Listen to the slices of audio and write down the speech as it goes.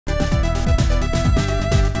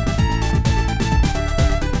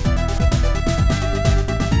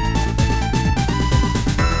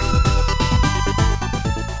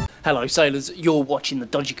Hello sailors, you're watching the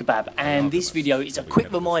Dodgykebaab, and this video is a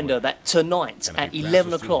quick reminder that tonight at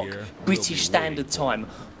 11 o'clock British Standard Time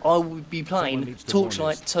I will be playing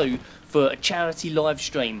Torchlight 2 for a charity live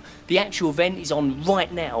stream. The actual event is on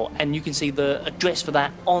right now and you can see the address for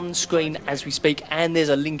that on screen as we speak, and there's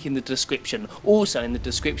a link in the description. Also in the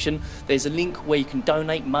description there's a link where you can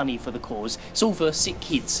donate money for the cause. It's all for sick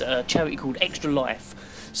kids, a charity called Extra Life.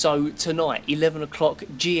 So tonight, 11 o'clock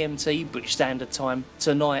GMT, British Standard Time,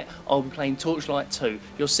 tonight I'll be playing Torchlight 2.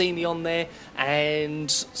 You'll see me on there, and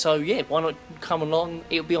so yeah, why not come along?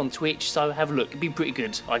 It'll be on Twitch, so have a look. It'll be pretty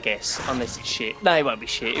good, I guess, unless it's shit. No, it won't be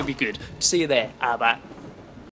shit, it'll be good. See you there. Bye.